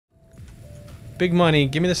Big money.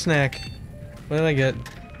 Give me the snack. What did I get?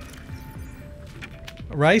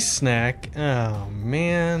 A rice snack. Oh,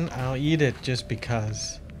 man. I'll eat it just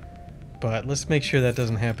because. But let's make sure that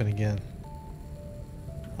doesn't happen again.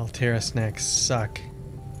 Altera snacks suck.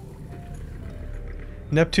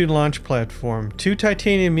 Neptune launch platform. 2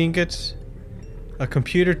 titanium ingots, a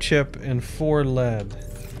computer chip, and 4 lead.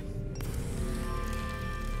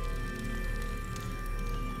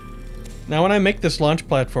 Now when I make this launch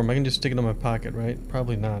platform, I can just stick it in my pocket, right?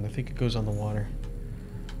 Probably not. I think it goes on the water.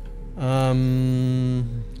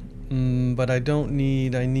 But I don't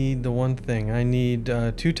need... I need the one thing. I need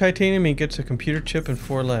 2 titanium ingots, a computer chip, and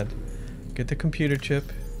 4 lead. Get the computer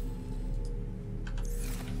chip.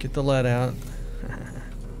 Get the lead out.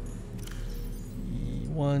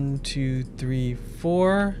 1, 2, 3,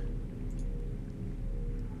 4.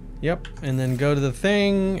 Yep, and then go to the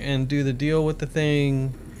thing and do the deal with the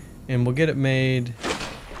thing, and we'll get it made.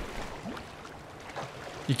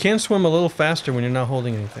 You can swim a little faster when you're not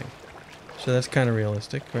holding anything, so that's kind of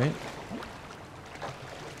realistic, right?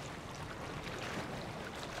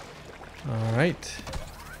 All right.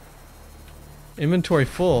 Inventory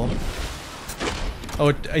full.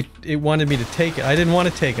 Oh, it wanted me to take it. I didn't want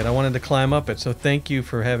to take it. I wanted to climb up it, so thank you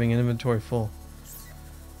for having an inventory full.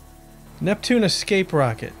 Neptune escape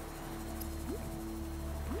rocket.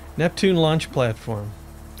 Neptune launch platform.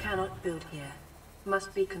 Cannot build here.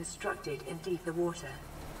 Must be constructed in deeper water.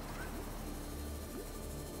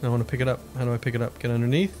 I want to pick it up. How do I pick it up? Get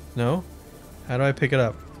underneath? No. How do I pick it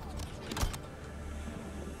up?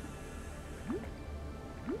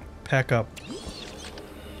 Pack up.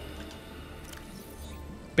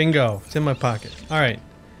 Bingo. It's in my pocket. Alright.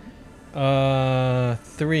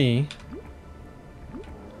 3.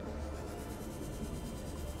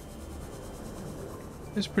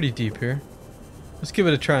 It's pretty deep here. Let's give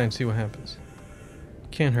it a try and see what happens.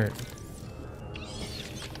 Can't hurt.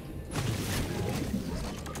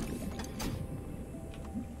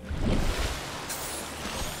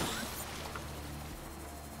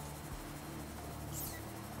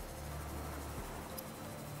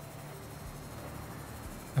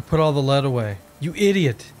 Put all the lead away. You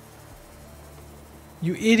idiot!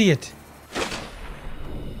 You idiot!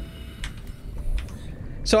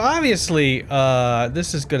 So obviously,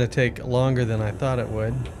 this is gonna take longer than I thought it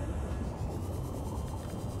would.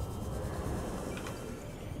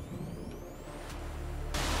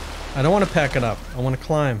 I don't want to pack it up. I want to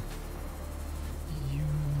climb.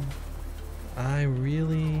 I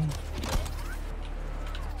really...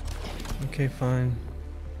 Okay, fine.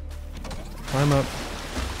 Climb up.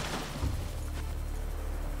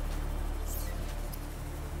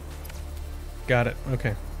 Got it.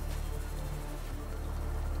 Okay.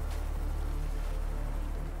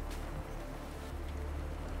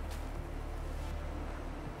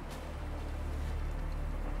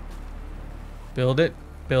 Build it.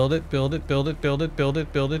 Build it. Build it. Build it. Build it. Build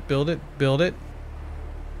it. Build it. Build it. Build it.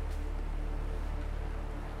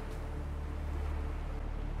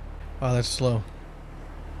 Wow, that's slow.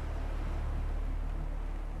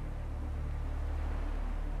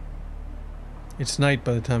 It's night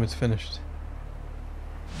by the time it's finished.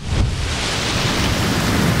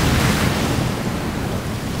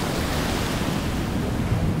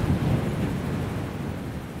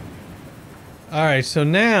 Alright, so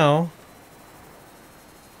now...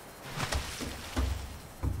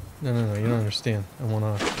 No, you don't understand. I went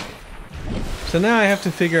off. So now I have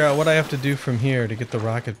to figure out what I have to do from here to get the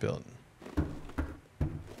rocket built.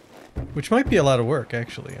 Which might be a lot of work,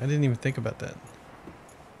 actually. I didn't even think about that.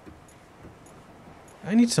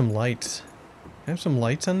 I need some lights. I have some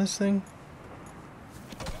lights on this thing?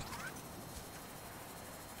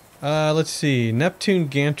 Let's see. Neptune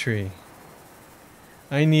gantry.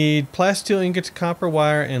 I need plasteel ingots, copper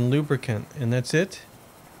wire, and lubricant. And that's it?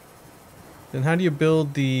 Then how do you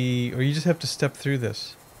build the... Or you just have to step through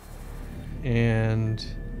this. And...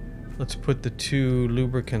 Let's put the 2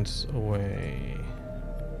 lubricants away.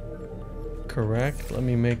 Correct. Let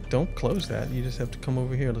me make... Don't close that. You just have to come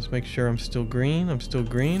over here. Let's make sure I'm still green. I'm still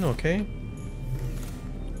green. Okay.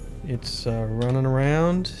 It's running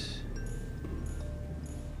around.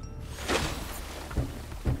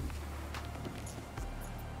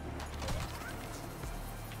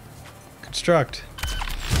 Construct.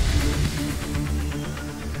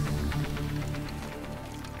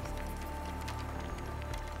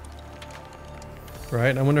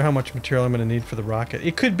 Right, I wonder how much material I'm going to need for the rocket.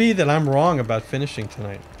 It could be that I'm wrong about finishing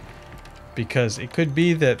tonight. Because it could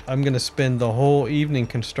be that I'm going to spend the whole evening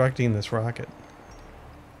constructing this rocket.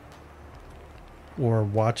 Or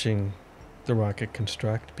watching the rocket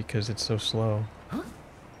construct because it's so slow.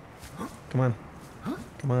 Come on.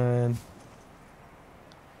 Come on.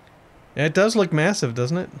 It does look massive,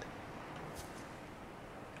 doesn't it?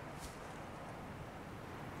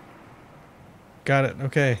 Got it.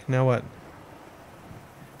 Okay, now what?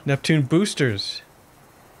 Neptune boosters.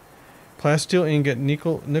 Plasteel ingot,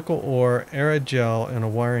 nickel ore, aerogel, and a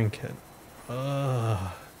wiring kit.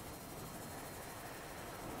 Ugh.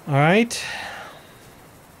 Alright.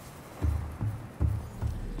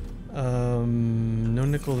 No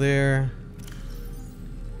nickel there.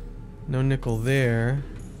 No nickel there.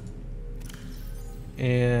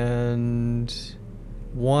 And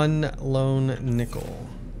one lone nickel.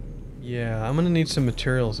 Yeah, I'm gonna need some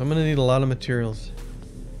materials. I'm gonna need a lot of materials.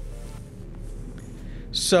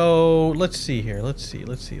 So let's see here. Let's see.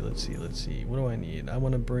 What do I need? I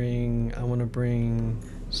wanna bring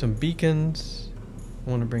some beacons. I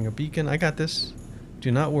wanna bring a beacon. I got this.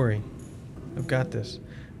 Do not worry. I've got this.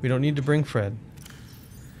 We don't need to bring Fred.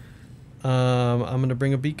 I'm gonna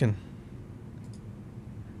bring a beacon.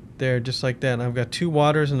 There, just like that. And I've got 2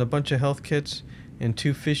 waters and a bunch of health kits and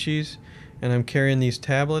 2 fishies. And I'm carrying these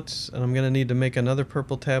tablets. And I'm gonna need to make another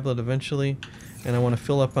purple tablet eventually. And I want to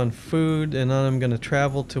fill up on food. And then I'm gonna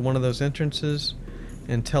travel to one of those entrances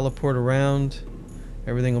and teleport around.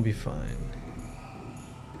 Everything will be fine.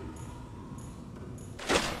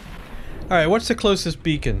 Alright, what's the closest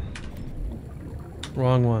beacon?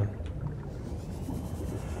 Wrong one.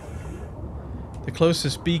 The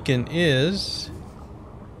closest beacon is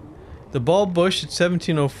the bulb bush at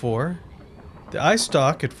 1704, the eye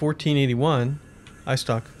stalk at 1481. Eye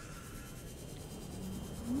stalk.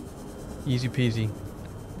 Easy peasy.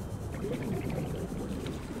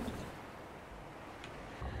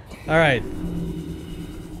 Alright.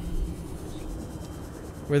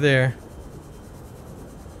 We're there.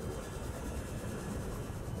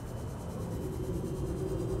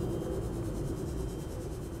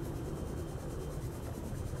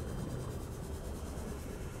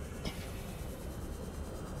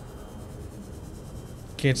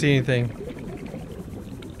 Can't see anything.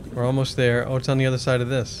 We're almost there. Oh, it's on the other side of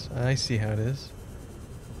this. I see how it is.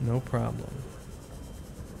 No problem.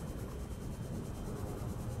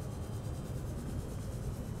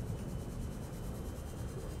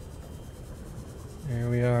 There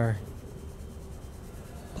we are.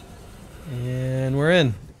 And we're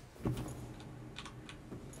in.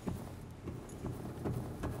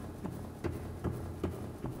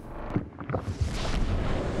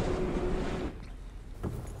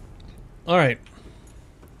 All right.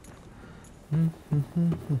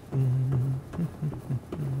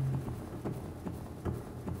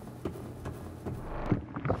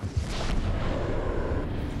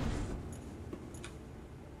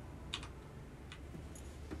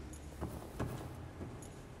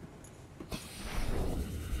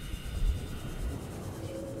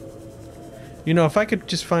 You know, if I could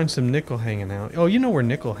just find some nickel hanging out. Oh, you know where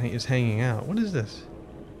nickel is hanging out. What is this?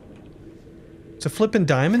 It's a flippin'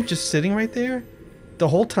 diamond just sitting right there? The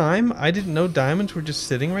whole time, I didn't know diamonds were just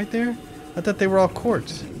sitting right there? I thought they were all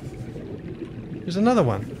quartz. There's another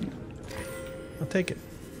one. I'll take it.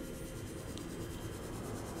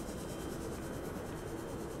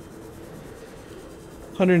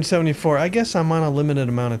 $174. I guess I'm on a limited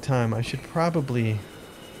amount of time. I should probably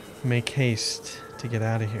make haste to get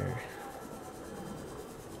out of here.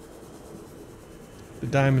 The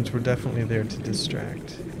diamonds were definitely there to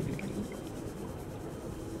distract.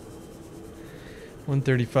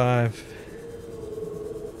 135.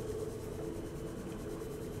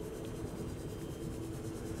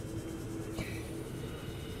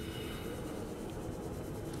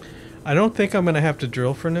 I don't think I'm going to have to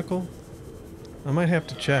drill for nickel. I might have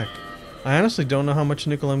to check. I honestly don't know how much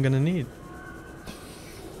nickel I'm going to need.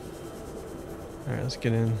 Alright, let's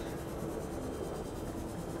get in.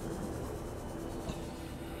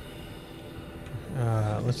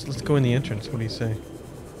 Let's go in the entrance. What do you say?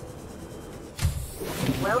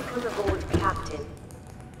 Welcome aboard, Captain.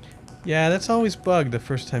 Yeah, that's always bugged the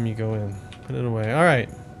first time you go in. Put it away. Alright.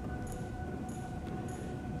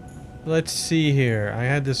 Let's see here. I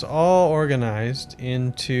had this all organized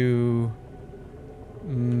into...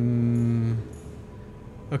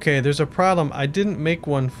 Okay, there's a problem. I didn't make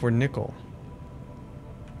one for nickel.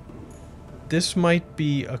 This might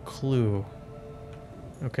be a clue.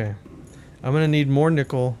 Okay. I'm gonna need more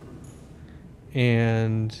nickel.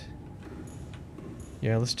 And...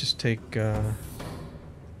 yeah, let's just take...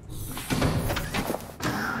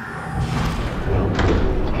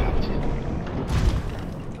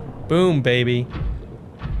 Boom, baby.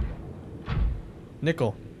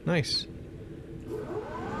 Nickel. Nice.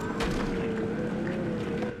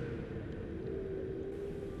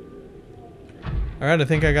 Alright, I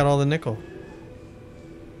think I got all the nickel.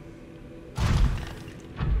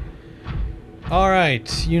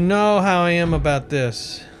 Alright, you know how I am about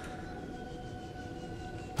this.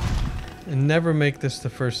 And never make this the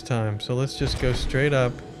first time, so let's just go straight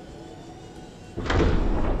up.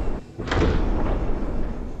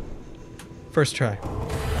 First try.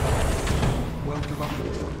 Welcome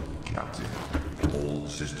aboard, Captain. All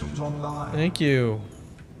systems online. Thank you.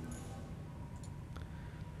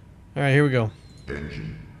 Alright, here we go.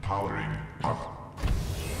 Engine powering up.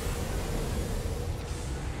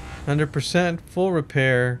 100%, full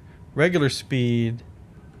repair, regular speed.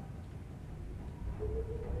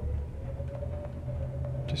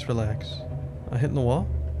 Just relax. I'm hitting the wall?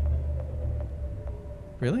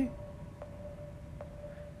 Really?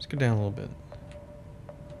 Let's go down a little bit.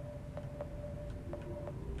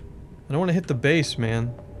 I don't want to hit the base,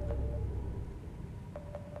 man.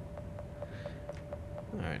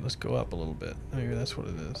 Alright, let's go up a little bit. Maybe that's what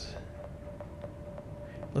it is.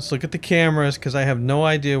 Let's look at the cameras, because I have no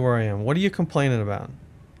idea where I am. What are you complaining about?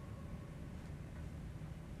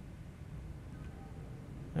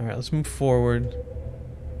 Alright, let's move forward.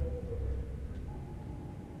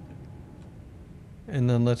 And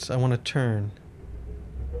then I want to turn.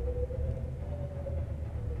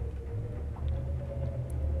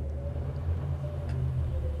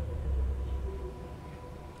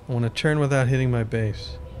 I want to turn without hitting my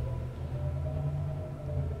base.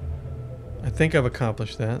 I think I've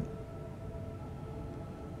accomplished that.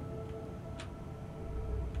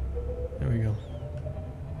 There we go.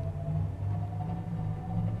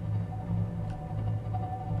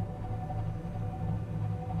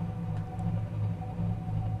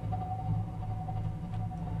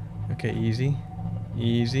 Okay, easy.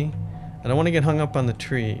 Easy. I don't want to get hung up on the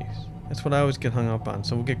trees. That's what I always get hung up on.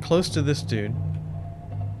 So we'll get close to this dude.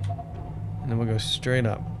 And then we'll go straight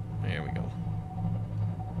up. There we go.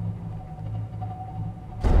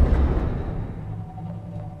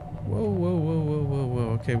 Whoa, whoa, whoa, whoa, whoa, whoa.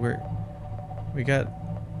 Okay,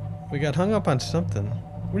 we got hung up on something.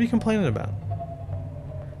 What are you complaining about?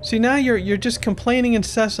 See, now you're just complaining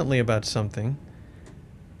incessantly about something.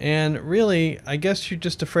 And really, I guess you're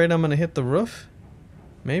just afraid I'm gonna hit the roof?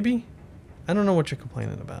 Maybe? I don't know what you're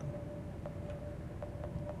complaining about.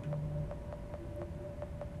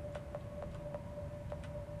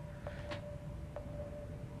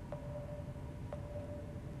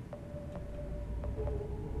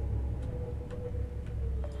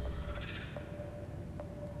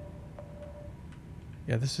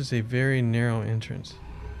 Yeah, this is a very narrow entrance.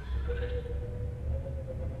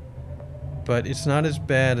 But it's not as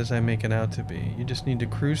bad as I make it out to be. You just need to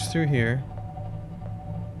cruise through here.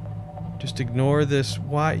 Just ignore this.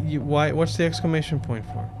 Why? What's the exclamation point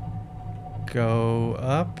for? Go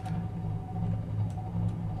up.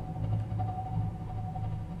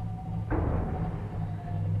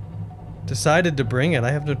 Decided to bring it.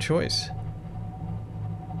 I have no choice.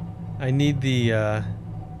 I need the,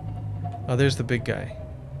 oh, there's the big guy.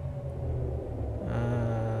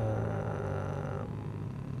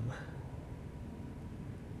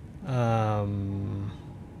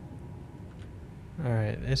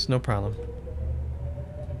 Alright, it's no problem.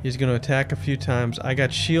 He's going to attack a few times. I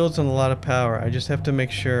got shields and a lot of power. I just have to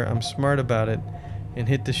make sure I'm smart about it and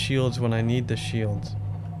hit the shields when I need the shields.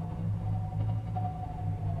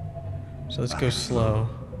 So let's go slow.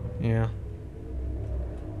 Yeah.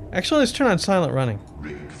 Actually, let's turn on silent running.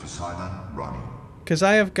 Rig for silent running. Because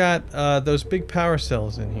I have got those big power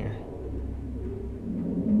cells in here.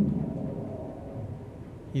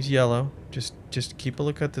 He's yellow. Just keep a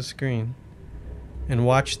look at the screen. And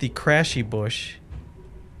watch the crashy bush.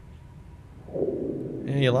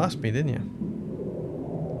 Yeah, you lost me, didn't you?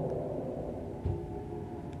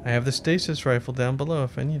 I have the stasis rifle down below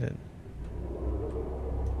if I need it.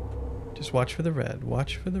 Just watch for the red.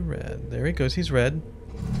 Watch for the red. There he goes. He's red.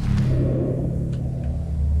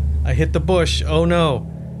 I hit the bush. Oh no.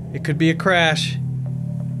 It could be a crash.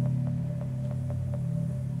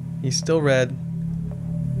 He's still red.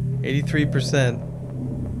 83%.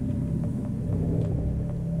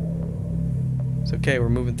 It's okay. We're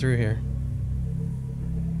moving through here.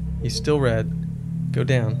 He's still red. Go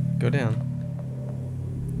down. Go down.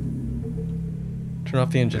 Turn off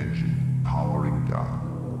the engine. Engine powering down.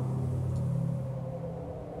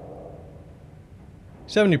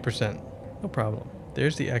 70%. No problem.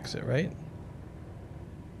 There's the exit, right?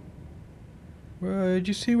 Did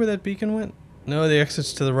you see where that beacon went? No, the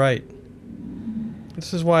exit's to the right.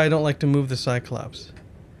 This is why I don't like to move the Cyclops.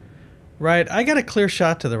 Right, I got a clear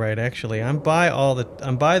shot to the right, actually. I'm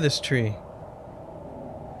by this tree.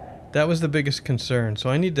 That was the biggest concern.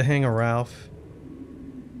 So I need to hang a Ralph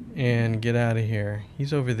and get out of here.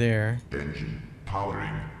 He's over there. Engine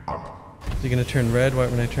powering up. Is he gonna turn red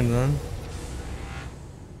when I turn it on?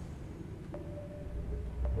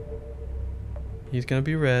 He's gonna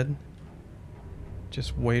be red.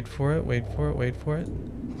 Just wait for it, wait for it, wait for it.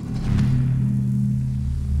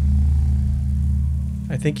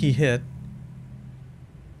 I think he hit.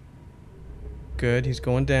 Good, he's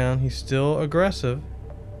going down. He's still aggressive.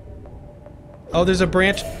 Oh, there's a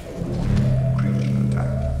branch.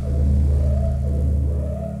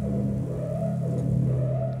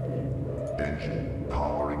 Engine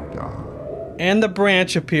powering down. And the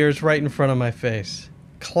branch appears right in front of my face.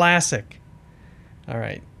 Classic.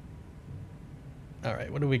 Alright.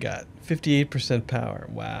 Alright, what do we got? 58% power.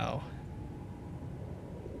 Wow.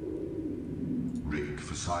 Rig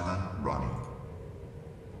for silent running.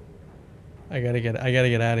 I gotta get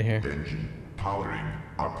out of here. Engine powering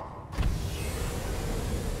up.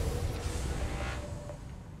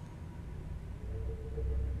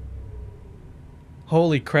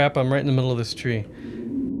 Holy crap, I'm right in the middle of this tree.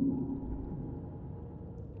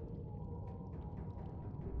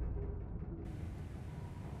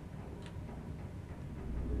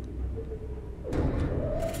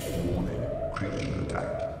 Creature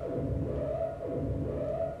attack.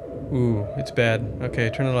 Ooh, it's bad. Okay,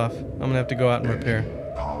 turn it off. I'm gonna have to go out and repair.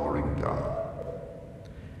 Powering down.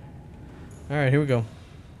 Alright, here we go.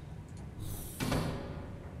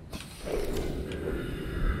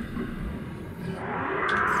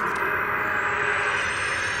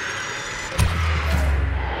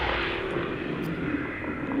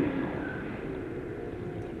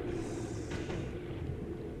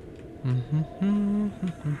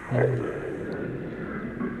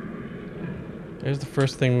 There's the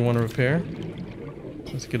first thing we want to repair.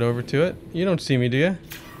 Let's get over to it. You don't see me, do you?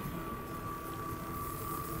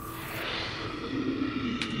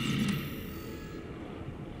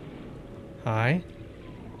 Hi.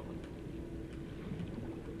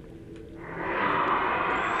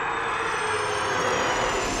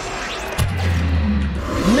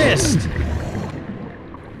 Missed!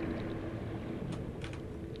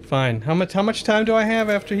 Fine. How much time do I have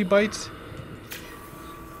after he bites?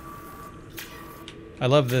 I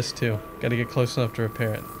love this too. Gotta get close enough to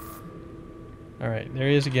repair it. Alright, there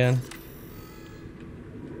he is again.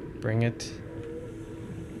 Bring it.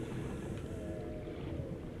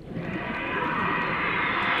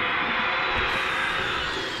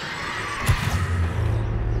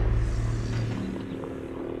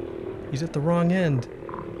 He's at the wrong end.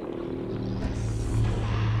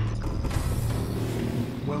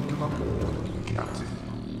 Welcome aboard, Captain.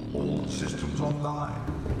 All systems online.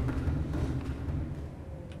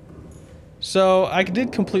 So, I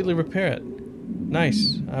did completely repair it.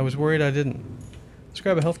 Nice. I was worried I didn't. Let's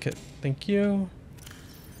grab a health kit. Thank you.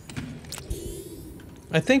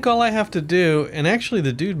 I think all I have to do, and actually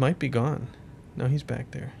the dude might be gone. No, he's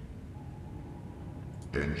back there.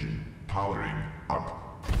 Engine powering up.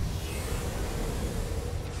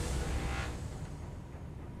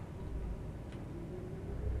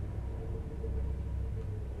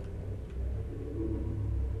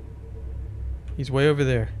 He's way over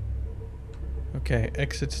there. Okay,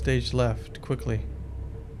 exit stage left, quickly.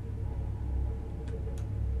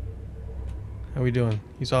 How we doing?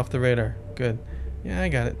 He's off the radar. Good. Yeah, I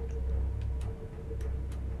got it.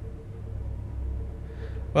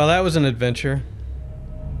 Well, that was an adventure.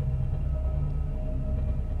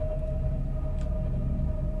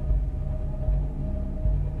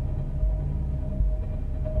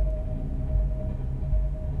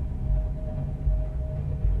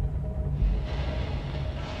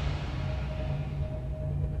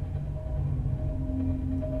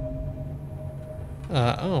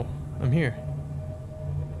 Oh, I'm here.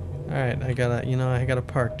 Alright, I gotta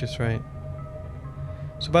park just right.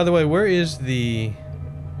 So by the way, where is the...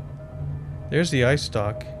 There's the ice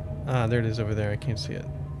stalk. Ah, there it is over there. I can't see it.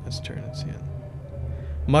 Let's turn and see it.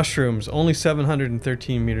 Mushrooms, only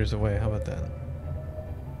 713 meters away. How about that?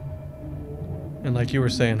 And like you were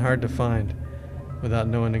saying, hard to find without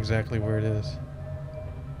knowing exactly where it is.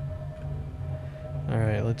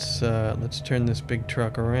 Alright, let's turn this big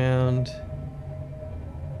truck around.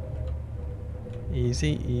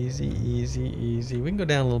 Easy, easy, easy, easy. We can go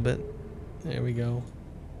down a little bit. There we go.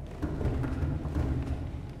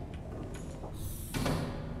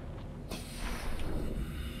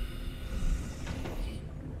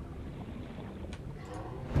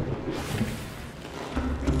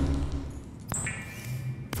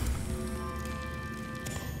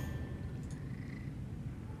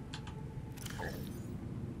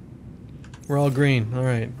 We're all green. All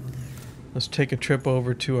right. Let's take a trip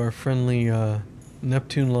over to our friendly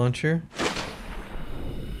Neptune launcher.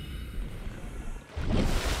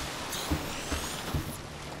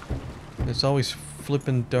 It's always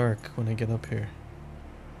flippin' dark when I get up here.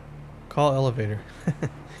 Call elevator.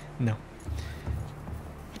 No.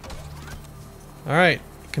 Alright,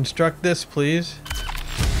 construct this, please.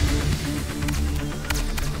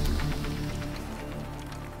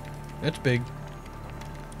 That's big.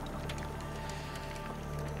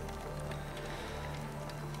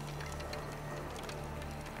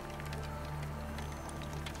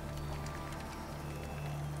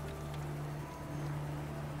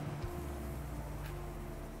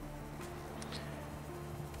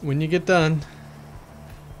 When you get done,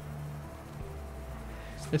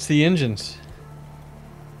 it's the engines.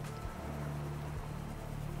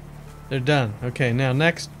 They're done. Okay, now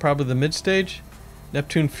next, probably the mid-stage.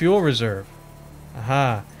 Neptune fuel reserve.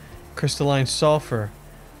 Aha. Crystalline sulfur.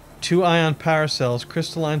 2 ion power cells,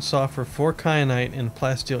 crystalline sulfur, 4 kyanite, and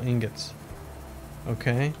plasteel ingots.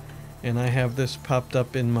 Okay. And I have this popped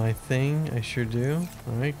up in my thing. I sure do.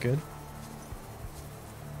 Alright, good.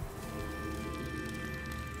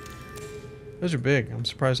 Those are big. I'm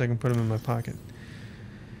surprised I can put them in my pocket.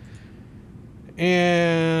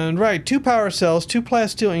 And, right, 2 power cells, 2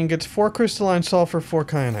 plasteel ingots, 4 crystalline sulfur, 4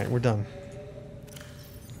 kyanite. We're done.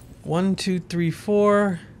 1, 2, 3,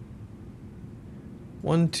 4.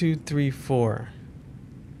 1, 2, 3, 4.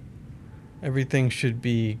 Everything should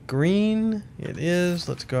be green. It is.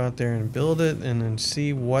 Let's go out there and build it and then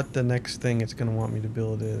see what the next thing it's going to want me to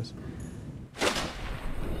build is.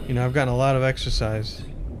 You know, I've gotten a lot of exercise.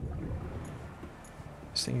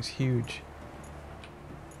 This thing is huge.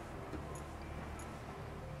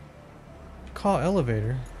 Call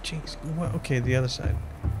elevator. Jeez. What? Okay, the other side.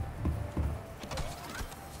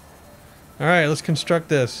 Alright, let's construct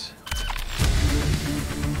this.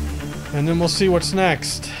 And then we'll see what's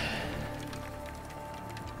next.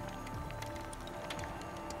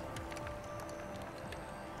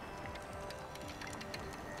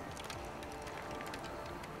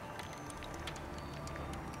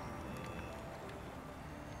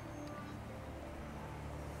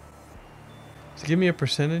 So give me a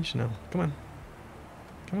percentage? No. Come on.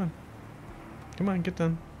 Come on. Come on, get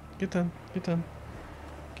done. Get done. Get done.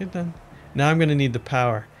 Get done. Now I'm going to need the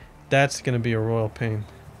power. That's going to be a royal pain.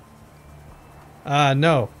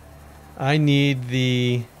 No. I need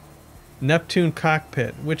the Neptune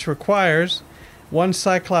cockpit, which requires 1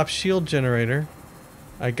 Cyclops shield generator.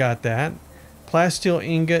 I got that. Plasteel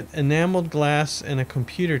ingot, enameled glass, and a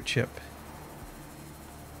computer chip.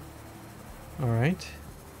 Alright.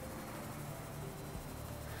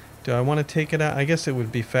 Do I want to take it out? I guess it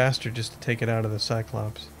would be faster just to take it out of the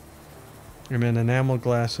Cyclops. I mean, enameled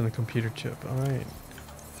glass and a computer chip. Alright.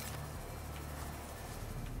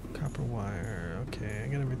 Copper wire. Okay, I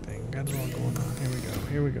got everything. Got it all going on. Here we go.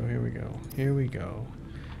 Here we go. Here we go. Here we go.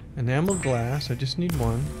 Enameled glass. I just need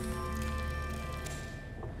 1.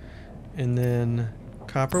 And then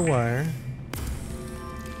copper wire.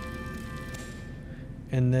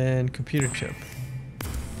 And then computer chip.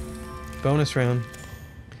 Bonus round.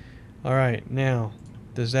 Alright, now,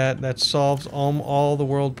 does that solves all the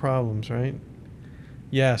world problems, right?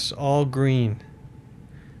 Yes, all green.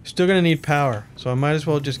 Still gonna need power, so I might as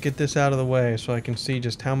well just get this out of the way so I can see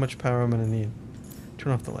just how much power I'm gonna need.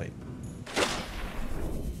 Turn off the light.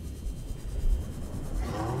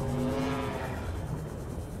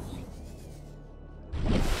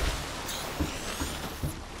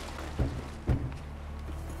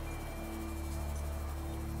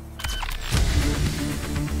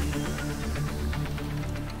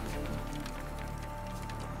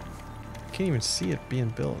 Can't even see it being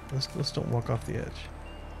built. Let's don't walk off the edge.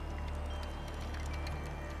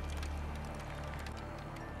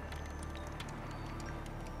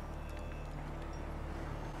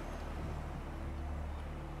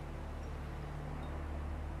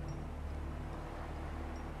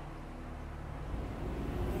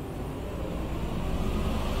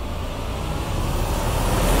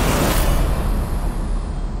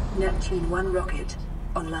 Neptune 1 rocket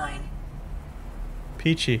online.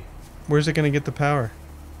 Peachy. Where's it going to get the power?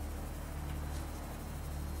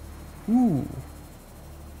 Ooh.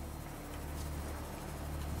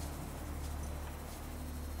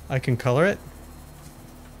 I can color it.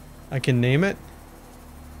 I can name it.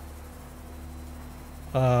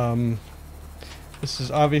 This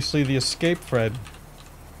is obviously the escape Fred.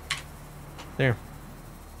 There.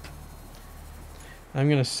 I'm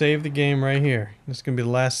going to save the game right here. This is going to be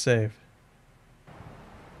the last save.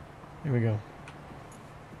 Here we go.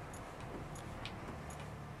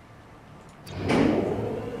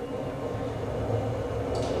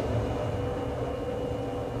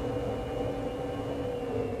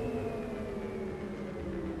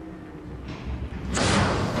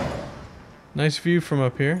 Nice view from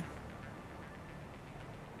up here.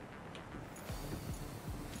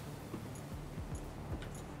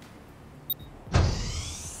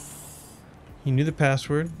 He knew the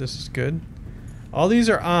password. This is good. All these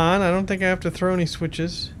are on. I don't think I have to throw any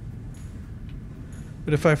switches.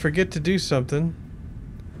 But if I forget to do something,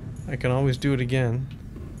 I can always do it again.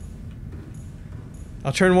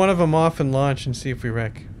 I'll turn one of them off and launch and see if we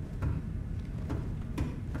wreck.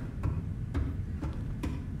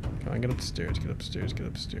 Come on, get upstairs, get upstairs, get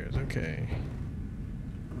upstairs. Okay.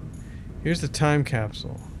 Here's the time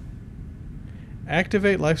capsule.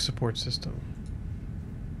 Activate life support system.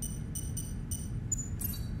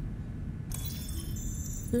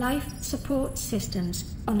 Life support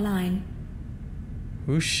systems online.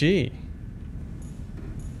 Who's she?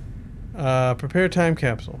 Prepare time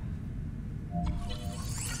capsule.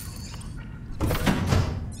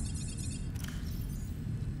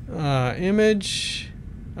 Image.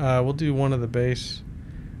 We'll do one of the base.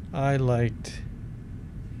 I liked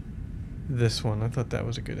this one. I thought that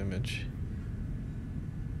was a good image.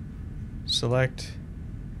 Select.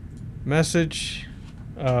 Message.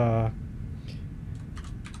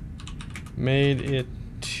 Made it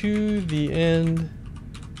to the end.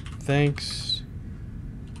 Thanks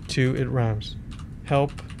to, it rhymes,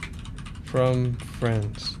 help from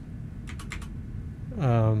friends.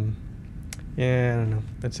 Yeah, I don't know.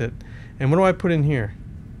 That's it. And what do I put in here?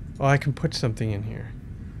 Oh, I can put something in here.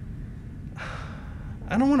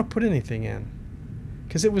 I don't want to put anything in,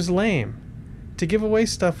 because it was lame. To give away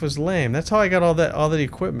stuff was lame. That's how I got all the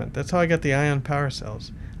equipment. That's how I got the ion power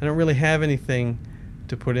cells. I don't really have anything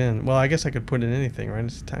to put in. Well, I guess I could put in anything, right?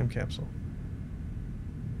 It's a time capsule.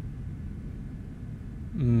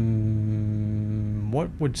 What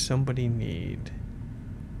would somebody need?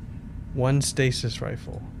 One stasis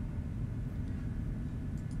rifle.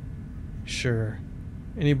 Sure.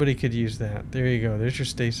 Anybody could use that. There you go. There's your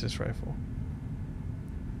stasis rifle.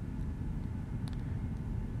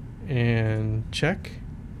 And check.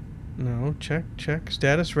 No, check, check.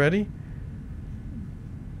 Status ready.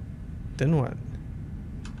 Then what?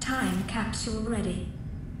 Time capsule ready.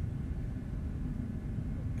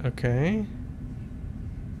 Okay.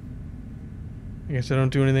 I guess I don't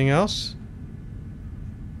do anything else.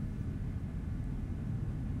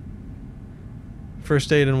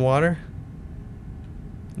 First aid and water.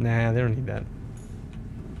 Nah, they don't need that.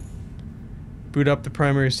 Boot up the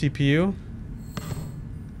primary CPU.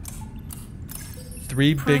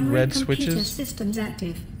 3 big red switches. Systems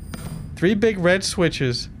active. 3 big red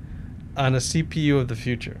switches on a CPU of the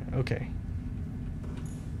future. Okay.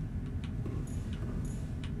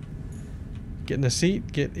 Get in the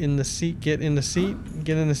seat, get in the seat, get in the seat,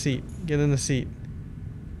 get in the seat, get in the seat.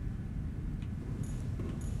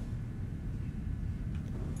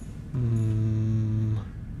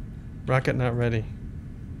 Rocket not ready.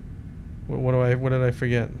 What did I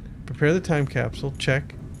forget? Prepare the time capsule.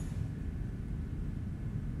 Check.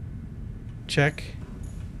 Check.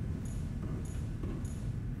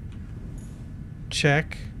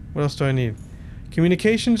 Check. What else do I need?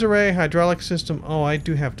 Communications array, hydraulic system. Oh, I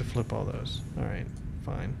do have to flip all those. Alright,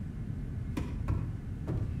 fine.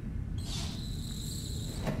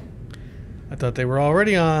 I thought they were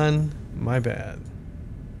already on. My bad.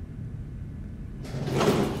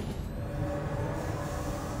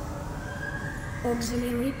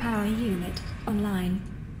 Auxiliary power unit online.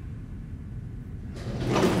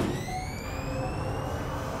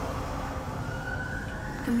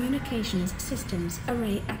 Communications systems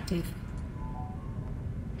array active.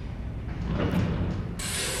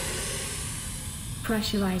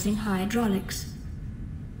 Pressurizing hydraulics.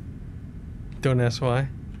 Don't ask why.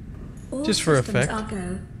 All just for systems effect. are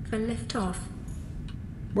go for liftoff.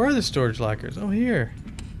 Where are the storage lockers? Oh, here.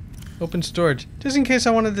 Open storage. Just in case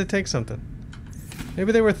I wanted to take something.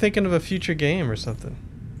 Maybe they were thinking of a future game or something.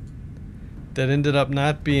 That ended up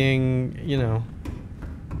not being, you know.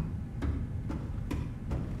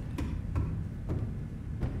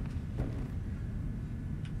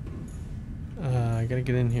 I gotta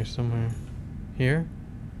get in here somewhere. Here?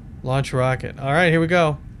 Launch rocket. Alright, here we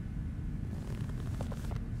go.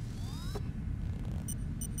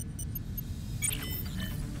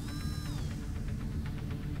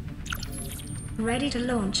 Ready to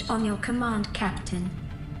launch on your command, Captain.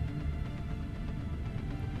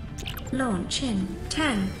 Launch in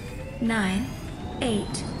 10, 9,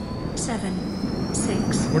 8, 7,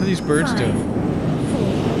 6. What are these birds 5, doing?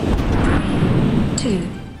 4, 3, 2,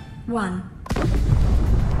 1.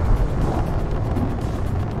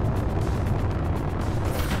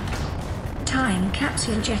 Time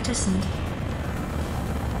capsule jettisoned.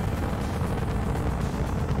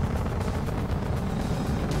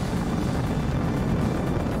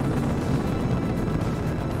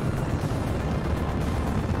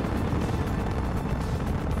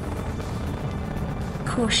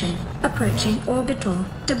 Caution, approaching orbital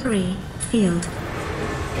debris field.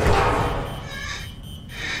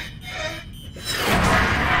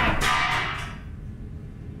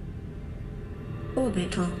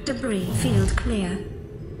 Orbital debris field clear.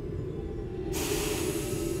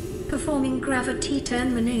 Performing gravity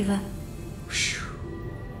turn maneuver.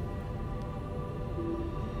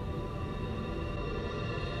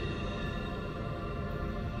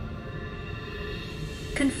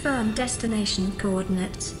 Confirm destination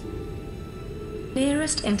coordinates.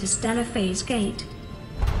 Nearest interstellar phase gate.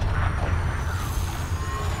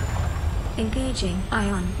 Engaging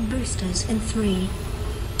ion boosters in 3,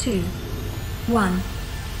 2, 1.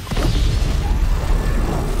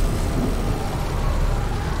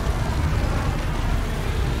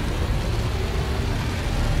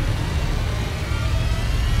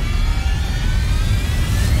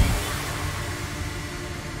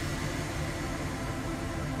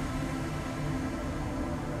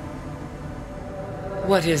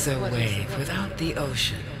 What is a wave without the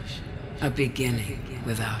ocean? A beginning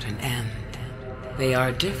without an end. They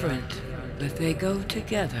are different, but they go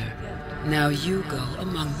together. Now you go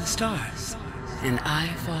among the stars, and I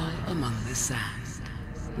fall among the sand.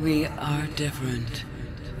 We are different,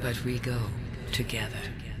 but we go together.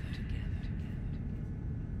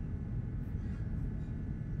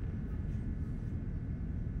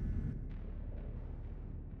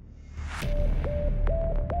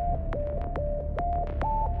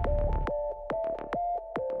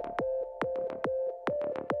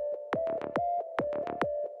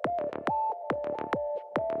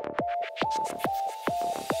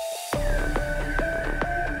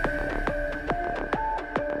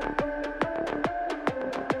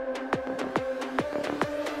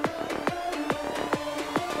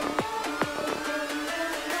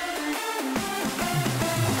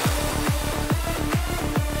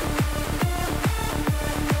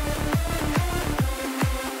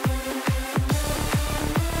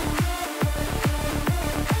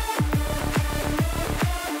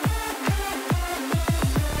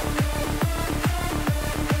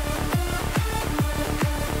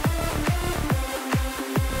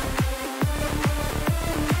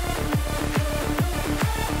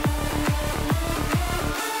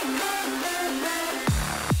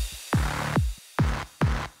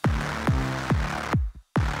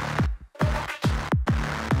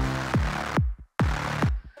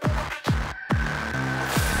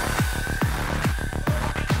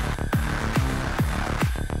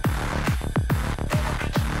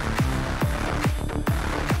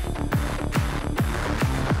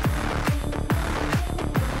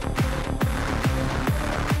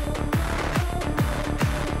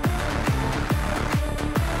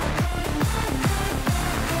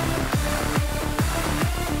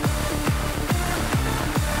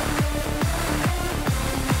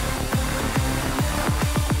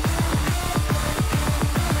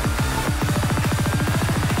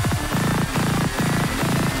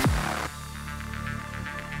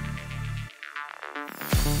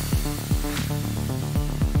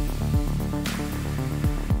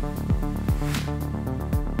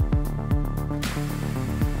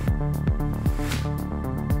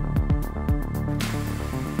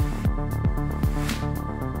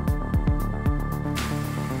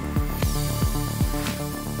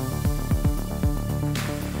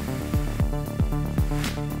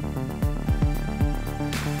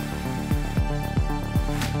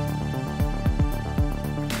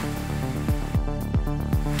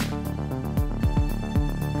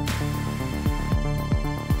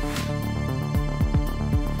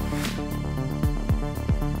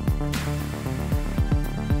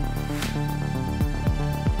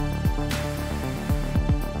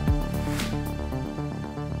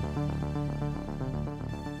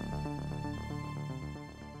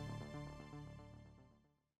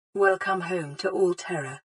 Welcome home to all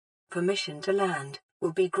Terra. Permission to land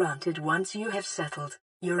will be granted once you have settled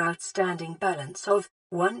your outstanding balance of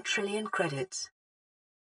 1 trillion credits.